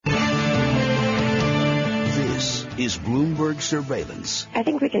is Bloomberg Surveillance. I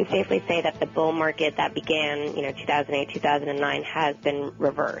think we can safely say that the bull market that began, 2008, 2009 has been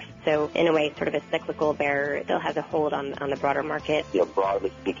reversed. So in a way, sort of a cyclical bear still has a hold on the broader market.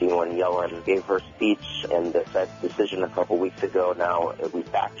 Broadly speaking, when Yellen gave her speech and the Fed's decision a couple weeks ago, now we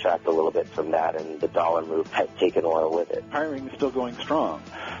backtracked a little bit from that, and the dollar move has taken oil with it. Hiring is still going strong.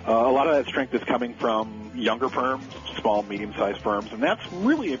 A lot of that strength is coming from younger firms, small, medium-sized firms, and that's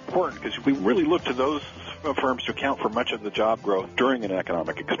really important because we really look to those firms to account for much of the job growth during an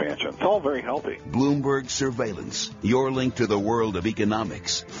economic expansion. It's all very healthy. Bloomberg Surveillance, your link to the world of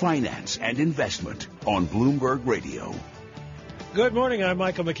economics, finance, and investment on Bloomberg Radio. Good morning. I'm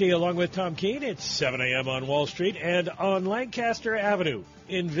Michael McKee along with Tom Keene. It's 7 a.m. on Wall Street and on Lancaster Avenue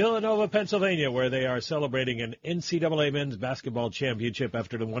in Villanova, Pennsylvania, where they are celebrating an NCAA men's basketball championship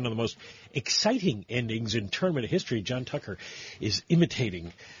after one of the most exciting endings in tournament history. John Tucker is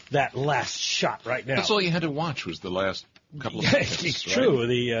imitating that last shot right now. That's all you had to watch was the last couple of minutes. It's right? true.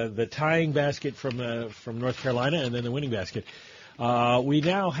 The tying basket from North Carolina and then the winning basket. We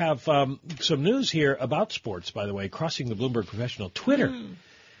now have some news here about sports, by the way, crossing the Bloomberg Professional. Twitter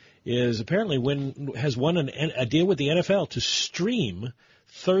has won a deal with the NFL to stream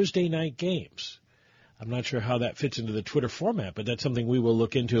Thursday night games. I'm not sure how that fits into the Twitter format, but that's something we will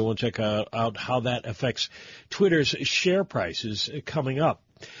look into, and we'll check out how that affects Twitter's share prices coming up.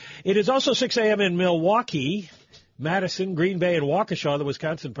 It is also 6 a.m. in Milwaukee. Madison, Green Bay, and Waukesha, the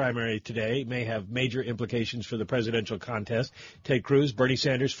Wisconsin primary today, may have major implications for the presidential contest. Ted Cruz, Bernie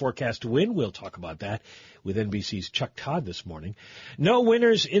Sanders forecast to win. We'll talk about that with NBC's Chuck Todd this morning. No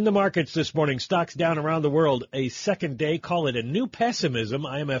winners in the markets this morning. Stocks down around the world. A second day. Call it a new pessimism.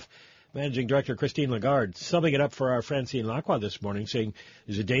 IMF Managing Director Christine Lagarde summing it up for our Francine Lacroix this morning, saying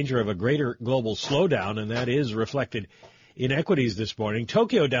there's a danger of a greater global slowdown, and that is reflected in equities this morning.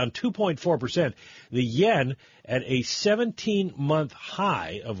 Tokyo down 2.4%. The yen at a 17-month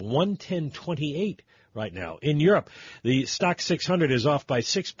high of 110.28 right now. In Europe, the stock 600 is off by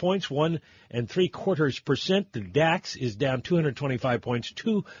 6 points, 1.75%. The DAX is down 225 points,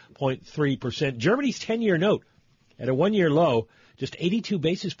 2.3%. Germany's 10-year note at a one-year low, just 82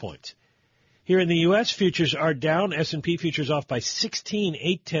 basis points. Here in the U.S., futures are down. S&P futures off by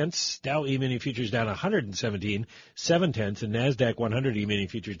 16.8. Dow E-mini futures down 117.7, and NASDAQ 100 E-mini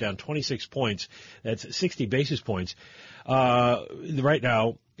futures down 26 points. That's 60 basis points. Right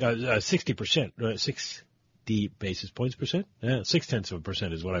now, 60%, 60 basis points percent?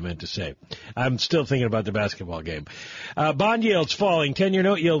 0.6% is what I meant to say. I'm still thinking about the basketball game. Bond yields falling. 10-year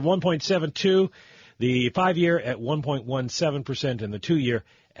note yield 1.72. The 5-year at 1.17%, and the 2-year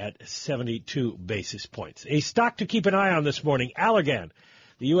at 72 basis points. A stock to keep an eye on this morning, Allergan.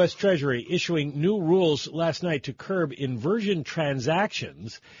 The U.S. Treasury issuing new rules last night to curb inversion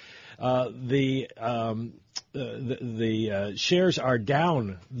transactions. The shares are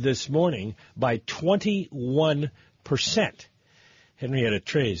down this morning by 21%. Henrietta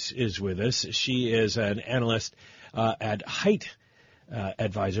Trace is with us. She is an analyst at Height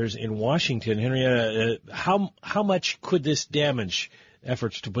Advisors in Washington. Henrietta, how much could this damage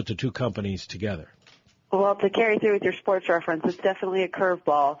efforts to put the two companies together? Well, to carry through with your sports reference, it's definitely a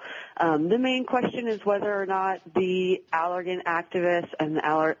curveball. The main question is whether or not the Allergan activists and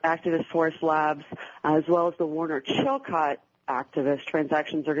the activist Forest Labs, as well as the Warner Chilcott activist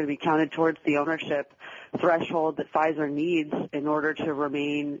transactions, are going to be counted towards the ownership threshold that Pfizer needs in order to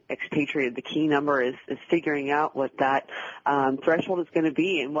remain expatriated. The key number is figuring out what that threshold is going to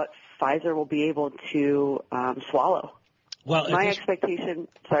be and what Pfizer will be able to swallow. Well, my expectation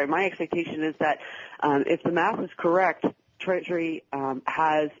is that if the math is correct, Treasury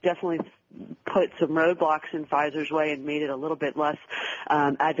has definitely put some roadblocks in Pfizer's way and made it a little bit less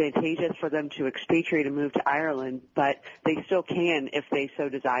advantageous for them to expatriate and move to Ireland, but they still can if they so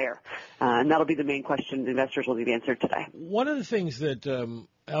desire. And that'll be the main question investors will need answered today. One of the things that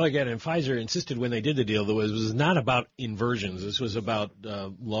Allergan and Pfizer insisted when they did the deal, though, was not about inversions. This was about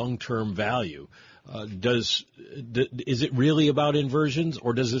long-term value. Is it really about inversions,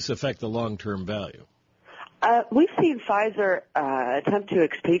 or does this affect the long-term value? We've seen Pfizer attempt to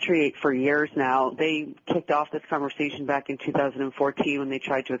expatriate for years now. They kicked off this conversation back in 2014 when they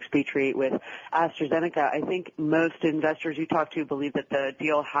tried to expatriate with AstraZeneca. I think most investors you talk to believe that the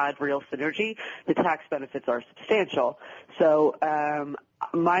deal had real synergy. The tax benefits are substantial. So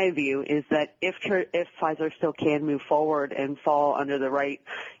my view is that if Pfizer still can move forward and fall under the right,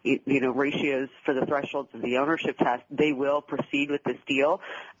 ratios for the thresholds of the ownership test, they will proceed with this deal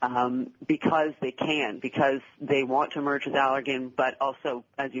because they can, because they want to merge with Allergan, but also,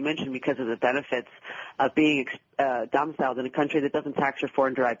 as you mentioned, because of the benefits of being domiciled in a country that doesn't tax your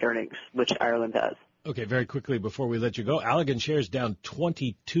foreign derived earnings, which Ireland does. Okay, very quickly before we let you go, Allergan shares down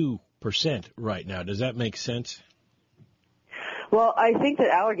 22% right now. Does that make sense? Well, I think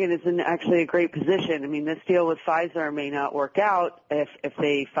that Allergan is in actually a great position. I mean, this deal with Pfizer may not work out if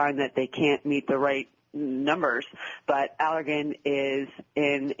they find that they can't meet the right numbers, but Allergan is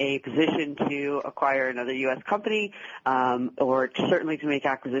in a position to acquire another U.S. company or certainly to make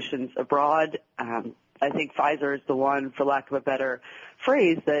acquisitions abroad. I think Pfizer is the one, for lack of a better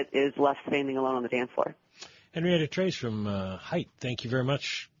phrase, that is left standing alone on the dance floor. Henrietta Trace from Height, thank you very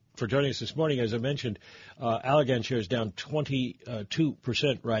much for joining us this morning. As I mentioned, Allergan shares down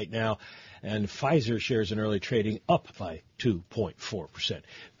 22% right now, and Pfizer shares in early trading up by 2.4%.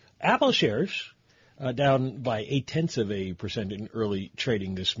 Apple shares down by 0.8% in early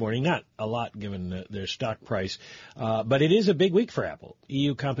trading this morning. Not a lot given their stock price, but it is a big week for Apple.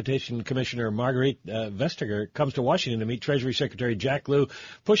 EU Competition Commissioner Margrethe Vestager comes to Washington to meet Treasury Secretary Jack Lew,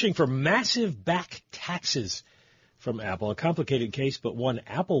 pushing for massive back taxes from Apple. A complicated case, but one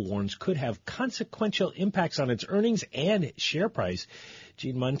Apple warns could have consequential impacts on its earnings and share price.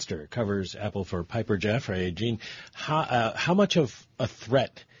 Gene Munster covers Apple for Piper Jaffray. Gene, how much of a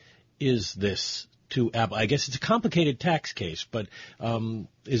threat is this to Apple? I guess it's a complicated tax case, but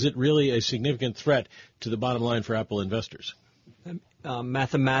is it really a significant threat to the bottom line for Apple investors?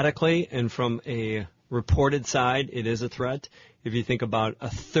 Mathematically and from a reported side, it is a threat. If you think about a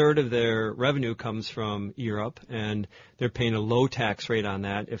third of their revenue comes from Europe, and they're paying a low tax rate on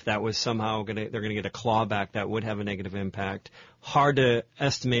that, if that was somehow they're going to get a clawback, that would have a negative impact. Hard to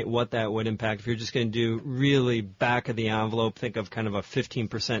estimate what that would impact. If you're just going to do really back of the envelope, think of kind of a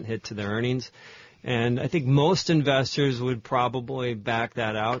 15% hit to their earnings. And I think most investors would probably back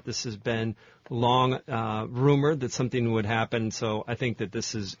that out. This has been long rumored that something would happen, so I think that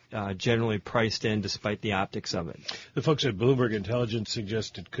this is generally priced in despite the optics of it. The folks at Bloomberg Intelligence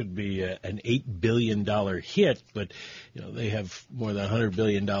suggest it could be an $8 billion hit, but they have more than $100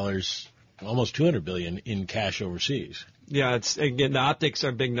 billion, almost $200 billion in cash overseas. Yeah, again, the optics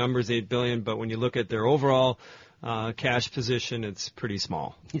are big numbers, $8 billion, but when you look at their overall cash position, it's pretty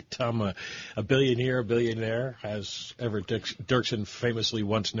small. Tom, a billionaire, a billionaire, as Everett Dirksen famously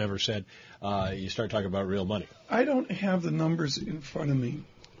once never said, you start talking about real money. I don't have the numbers in front of me,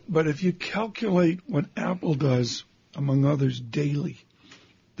 but if you calculate what Apple does, among others, daily,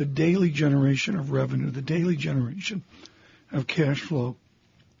 the daily generation of revenue, the daily generation of cash flow,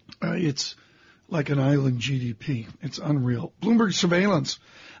 it's like an island GDP. It's unreal. Bloomberg Surveillance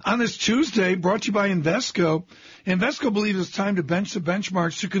on this Tuesday, brought to you by Invesco. Invesco believes it's time to bench the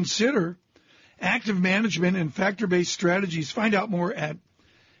benchmarks to consider active management and factor-based strategies. Find out more at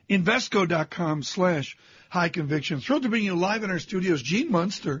Invesco.com/high conviction. Thrilled to bring you live in our studios, Gene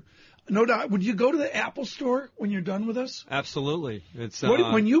Munster. No doubt. Would you go to the Apple store when you're done with us? Absolutely.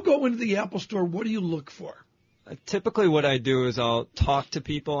 When you go into the Apple store, what do you look for? Typically what I do is I'll talk to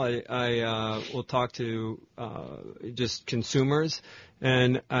people. I will talk to just consumers,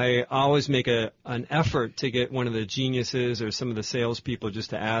 and I always make an effort to get one of the geniuses or some of the salespeople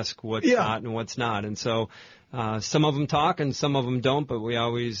just to ask what's hot and what's not. And so some of them talk and some of them don't, but we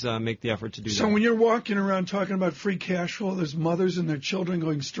always make the effort to do that. So when you're walking around talking about free cash flow, there's mothers and their children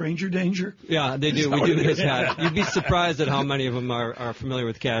going, stranger danger? Yeah, they do. We do this. You'd be surprised at how many of them are familiar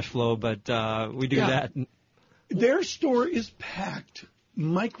with cash flow, but we do that. Their store is packed.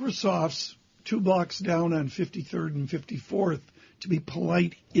 Microsoft's 2 blocks down on 53rd and 54th, to be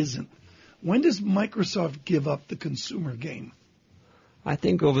polite, isn't. When does Microsoft give up the consumer game? I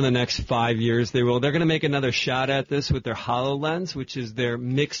think over the next 5 years they will. They're going to make another shot at this with their HoloLens, which is their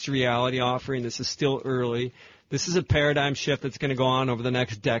mixed reality offering. This is still early. This is a paradigm shift that's going to go on over the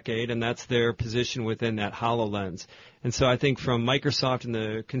next decade, and that's their position within that HoloLens. And so I think from Microsoft and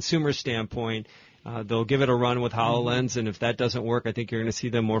the consumer standpoint, they'll give it a run with HoloLens, and if that doesn't work, I think you're going to see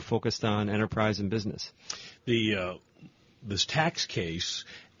them more focused on enterprise and business. This tax case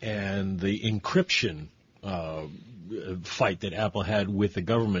and the encryption fight that Apple had with the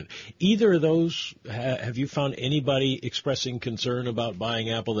government, either of those, have you found anybody expressing concern about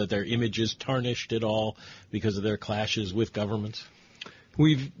buying Apple, that their image is tarnished at all because of their clashes with governments?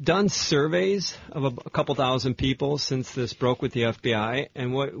 We've done surveys of a couple thousand people since this broke with the FBI,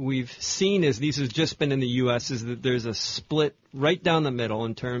 and what we've seen is, these have just been in the U.S., is that there's a split right down the middle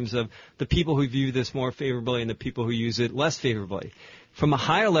in terms of the people who view this more favorably and the people who use it less favorably. from a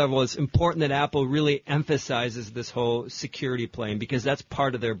higher level, it's important that Apple really emphasizes this whole security play because that's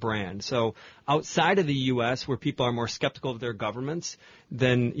part of their brand. So outside of the U.S., where people are more skeptical of their governments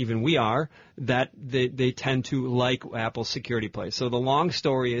than even we are, that they tend to like Apple's security play. So the long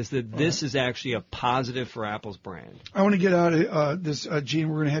story is that this is actually a positive for Apple's brand. I want to get out of this, Gene.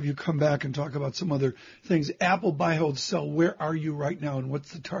 We're going to have you come back and talk about some other things. Apple, buy, hold, sell. Where are you right now, and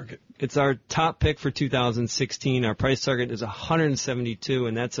what's the target? It's our top pick for 2016. Our price target is 172,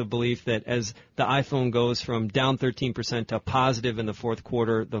 and that's a belief that as the iPhone goes from down 13% to positive in the fourth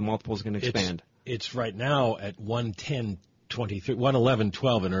quarter, the multiple is going to expand. It's right now at 110.23,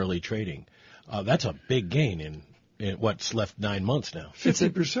 111.12 in early trading. That's a big gain in what's left 9 months now.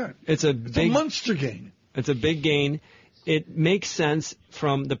 50%. It's a monster gain. It's a big gain. It makes sense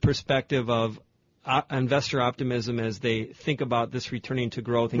from the perspective of investor optimism as they think about this returning to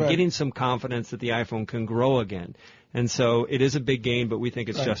growth and getting some confidence that the iPhone can grow again. And so it is a big gain, but we think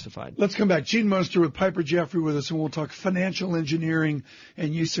it's justified. Let's come back. Gene Munster with Piper Jaffray with us, and we'll talk financial engineering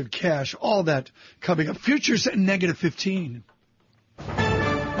and use of cash. All that coming up. Futures at negative 15.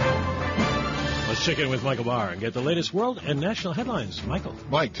 Let's check in with Michael Barr and get the latest world and national headlines. Michael.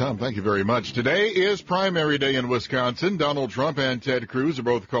 Mike, Tom, thank you very much. Today is primary day in Wisconsin. Donald Trump and Ted Cruz are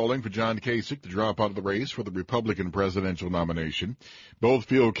both calling for John Kasich to drop out of the race for the Republican presidential nomination. Both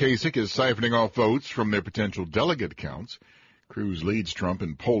feel Kasich is siphoning off votes from their potential delegate counts. Cruz leads Trump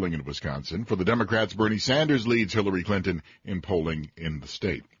in polling in Wisconsin. For the Democrats, Bernie Sanders leads Hillary Clinton in polling in the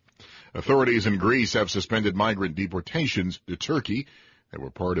state. Authorities in Greece have suspended migrant deportations to Turkey. They were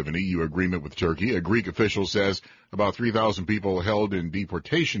part of an EU agreement with Turkey. A Greek official says about 3,000 people held in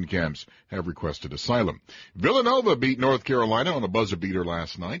deportation camps have requested asylum. Villanova beat North Carolina on a buzzer beater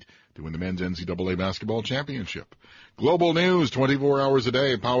last night to win the men's NCAA basketball championship. Global news 24 hours a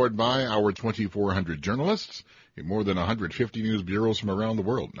day, powered by our 2,400 journalists in more than 150 news bureaus from around the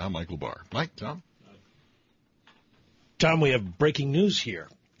world. Now Michael Barr. Mike, Tom? Tom, we have breaking news here.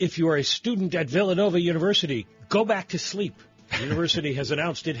 If you are a student at Villanova University, go back to sleep. The university has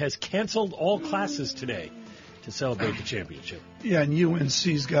announced it has canceled all classes today to celebrate the championship. Yeah, and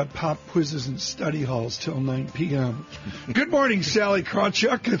UNC's got pop quizzes and study halls till 9 p.m. Good morning, Sally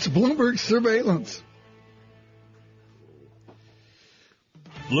Krawchuk. It's Bloomberg Surveillance.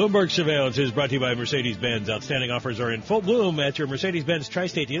 Bloomberg Surveillance is brought to you by Mercedes-Benz. Outstanding offers are in full bloom at your Mercedes-Benz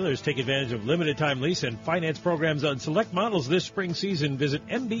Tri-State dealers. Take advantage of limited-time lease and finance programs on select models this spring season. Visit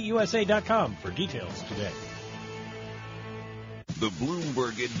MBUSA.com for details today. The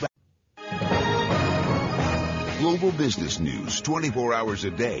Bloomberg Global business news 24 hours a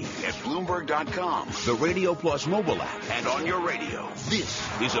day at Bloomberg.com, the Radio Plus mobile app, and on your radio. This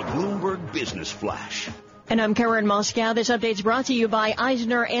is a Bloomberg Business Flash. And I'm Karen Moscow. This update's brought to you by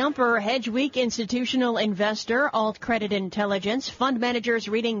Eisner Amper, Hedge Week Institutional Investor, Alt Credit Intelligence. Fund managers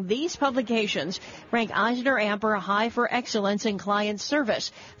reading these publications rank Eisner Amper high for excellence in client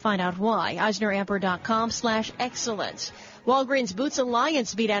service. Find out why. EisnerAmper.com/excellence. Walgreens Boots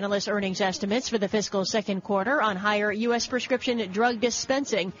Alliance beat analyst earnings estimates for the fiscal second quarter on higher U.S. prescription drug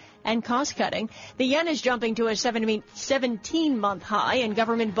dispensing and cost-cutting. The yen is jumping to a 17-month high, and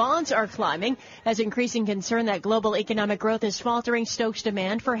government bonds are climbing as increasing concern that global economic growth is faltering stokes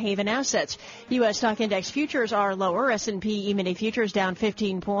demand for haven assets. U.S. stock index futures are lower. S&P E-mini futures down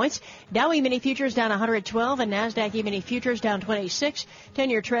 15 points. Dow E-mini futures down 112, and NASDAQ E-mini futures down 26.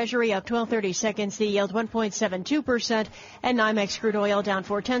 10-year Treasury up 12/30 seconds. The yield 1.72%. And NYMEX crude oil down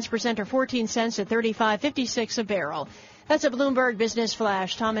 0.4% or 14 cents at $35.56 a barrel. That's a Bloomberg Business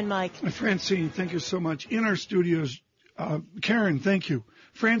Flash. Tom and Mike. Francine, thank you so much. In our studios, Karen, thank you.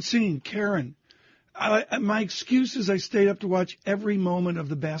 Francine, Karen. My excuse is I stayed up to watch every moment of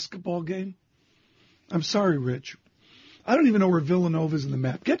the basketball game. I'm sorry, Rich. I don't even know where Villanova is in the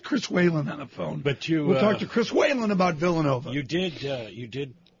map. Get Chris Whalen on the phone. We'll talk to Chris Whalen about Villanova. You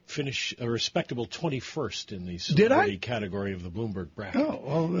did finish a respectable 21st in the celebrity category of the Bloomberg bracket. Oh,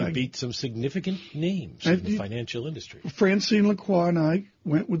 well, you beat some significant names in the financial industry. Francine Lacroix and I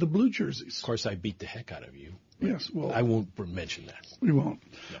went with the blue jerseys. Of course, I beat the heck out of you. Yes, well, I won't mention that. We won't.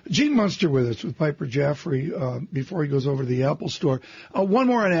 No. Gene Munster with us with Piper Jaffray before he goes over to the Apple store. One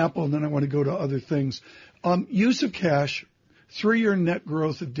more on Apple, and then I want to go to other things. Use of cash, 3-year net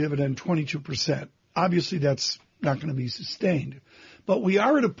growth of dividend, 22%. Obviously, that's not going to be sustained. But we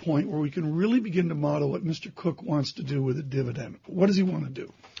are at a point where we can really begin to model what Mr. Cook wants to do with a dividend. What does he want to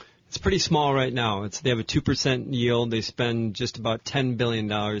do? It's pretty small right now. They have a 2% yield. They spend just about $10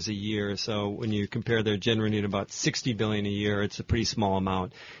 billion a year. So when you compare their generating about $60 billion a year, it's a pretty small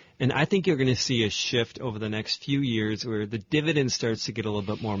amount. And I think you're going to see a shift over the next few years where the dividend starts to get a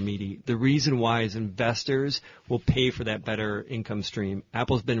little bit more meaty. The reason why is investors will pay for that better income stream.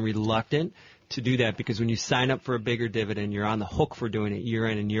 Apple's been reluctant to do that because when you sign up for a bigger dividend, you're on the hook for doing it year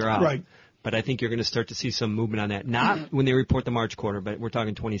in and year out. Right. But I think you're going to start to see some movement on that. Not when they report the March quarter, but we're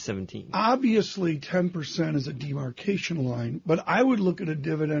talking 2017. Obviously, 10% is a demarcation line, but I would look at a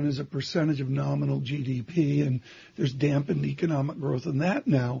dividend as a percentage of nominal GDP, and there's dampened economic growth in that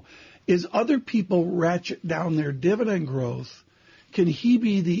now. As other people ratchet down their dividend growth, can he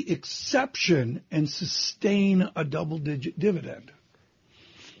be the exception and sustain a double-digit dividend?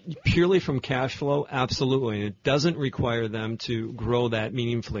 Purely from cash flow, absolutely. It doesn't require them to grow that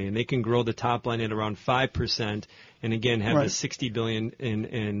meaningfully, and they can grow the top line at around 5%, and again have the $60 billion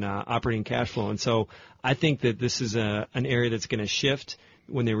in operating cash flow. And so I think that this is an area that's going to shift.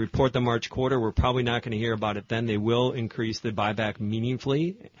 When they report the March quarter, we're probably not going to hear about it then. They will increase the buyback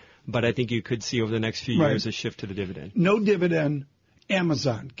meaningfully, but I think you could see over the next few years a shift to the dividend. No dividend.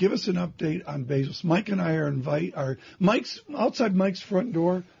 Amazon, give us an update on Bezos. Mike and I are outside Mike's front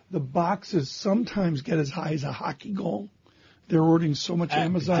door. The boxes sometimes get as high as a hockey goal. They're ordering so much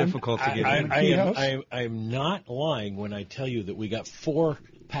Amazon. Difficult to get. I'm not lying when I tell you that we got 4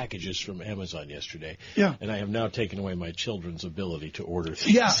 packages from Amazon yesterday. Yeah. And I have now taken away my children's ability to order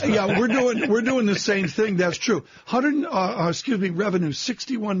things. Yeah, we're doing the same thing. That's true. Revenue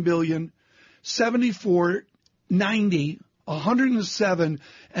 $61 billion, 74.90. 107,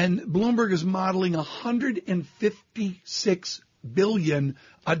 and Bloomberg is modeling 156 billion,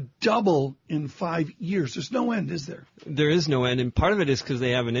 a double in 5 years. There's no end, is there? There is no end, and part of it is because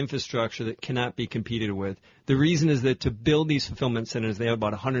they have an infrastructure that cannot be competed with. The reason is that to build these fulfillment centers, they have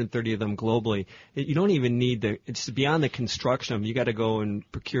about 130 of them globally. You don't even need it's beyond the construction of them. You got to go and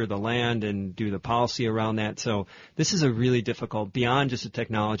procure the land and do the policy around that. So this is a really difficult, beyond just a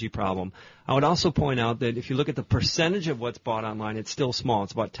technology problem. I would also point out that if you look at the percentage of what's bought online, it's still small.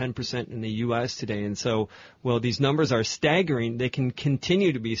 It's about 10% in the U.S. today. And so, while these numbers are staggering, they can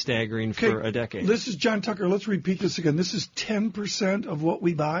continue to be staggering for a decade. This is John Tucker. Let's repeat this again. This is 10% of what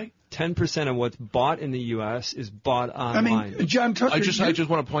we buy? 10% of what's bought in the U.S. is bought online. I mean, John Tucker. I just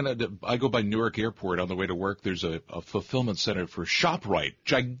want to point out that I go by Newark Airport on the way to work. There's a fulfillment center for ShopRite,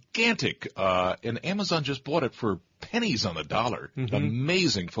 gigantic, and Amazon just bought it for pennies on the dollar. Mm-hmm.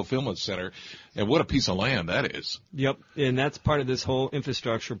 Amazing fulfillment center, and what a piece of land that is. Yep, and that's part of this whole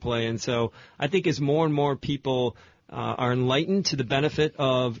infrastructure play. And so I think as more and more people are enlightened to the benefit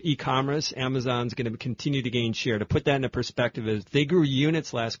of e-commerce, Amazon's going to continue to gain share. To put that into perspective, is they grew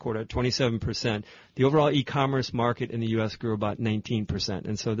units last quarter at 27%. The overall e-commerce market in the U.S. grew about 19%.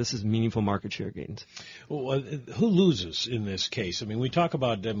 And so this is meaningful market share gains. Well, who loses in this case? I mean, we talk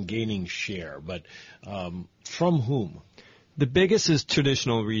about them gaining share, but from whom? The biggest is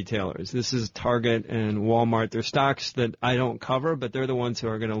traditional retailers. This is Target and Walmart. They're stocks that I don't cover, but they're the ones who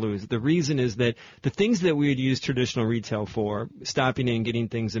are going to lose. The reason is that the things that we would use traditional retail for, stopping in and getting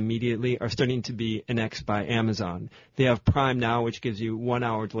things immediately, are starting to be annexed by Amazon. They have Prime now, which gives you 1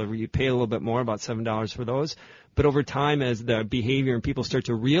 hour delivery. You pay a little bit more, about $7 for those. But over time, as the behavior and people start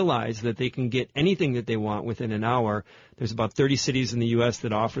to realize that they can get anything that they want within an hour, there's about 30 cities in the U.S.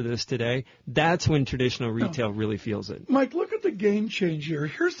 that offer this today. That's when traditional retail really feels it. Mike, look at the game change here.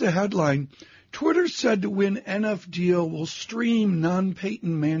 Here's the headline. Twitter said to win NF deal will stream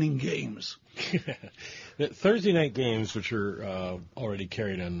non-Peyton Manning games. The Thursday night games, which are already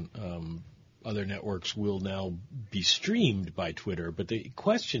carried on other networks, will now be streamed by Twitter. But the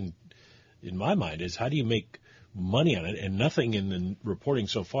question in my mind is, how do you make money on it? And nothing in the reporting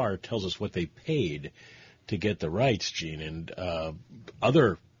so far tells us what they paid to get the rights, Gene. And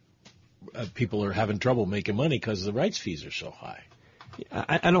other people are having trouble making money because the rights fees are so high.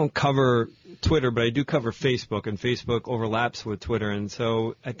 I don't cover Twitter, but I do cover Facebook, and Facebook overlaps with Twitter. And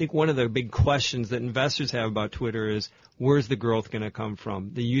so I think one of the big questions that investors have about Twitter is, where's the growth going to come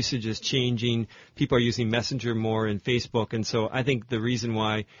from? The usage is changing. People are using Messenger more in Facebook. And so I think the reason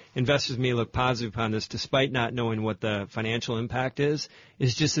why investors may look positive upon this, despite not knowing what the financial impact is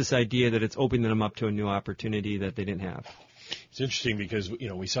just this idea that it's opening them up to a new opportunity that they didn't have. It's interesting because,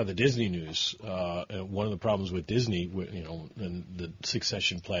 we saw the Disney news. One of the problems with Disney, and the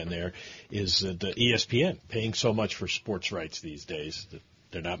succession plan there is that the ESPN paying so much for sports rights these days that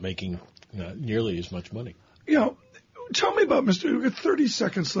they're not making nearly as much money. Tell me about we've got 30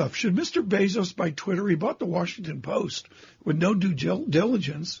 seconds left. Should Mr. Bezos buy Twitter? He bought the Washington Post with no due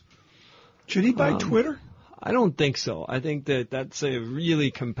diligence. Should he buy Twitter? I don't think so. I think that's a really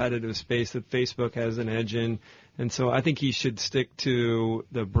competitive space that Facebook has an edge in. And so I think he should stick to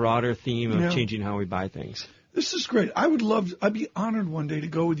the broader theme of changing how we buy things. This is great. I'd be honored one day to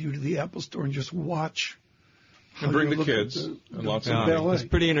go with you to the Apple Store and just watch. And bring the kids and lots of ballet. It's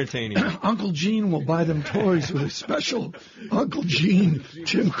pretty entertaining. Uncle Gene will buy them toys with a special Uncle Gene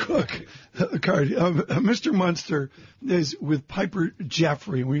Tim Cook card. Mr. Munster is with Piper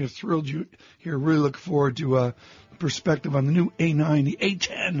Jaffray. We are thrilled you here. Really look forward to perspective on the new A9, the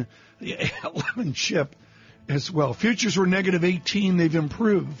A10, the A11 chip as well. Futures were negative 18. They've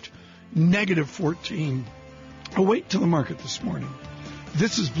improved. Negative 14. Await to the market this morning.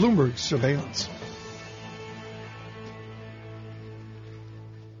 This is Bloomberg Surveillance.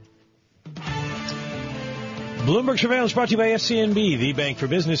 Bloomberg Surveillance brought to you by SCNB. The bank for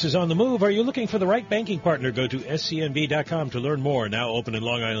business is on the move. Are you looking for the right banking partner? Go to scnb.com to learn more. Now open in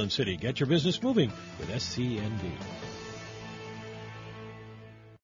Long Island City. Get your business moving with SCNB.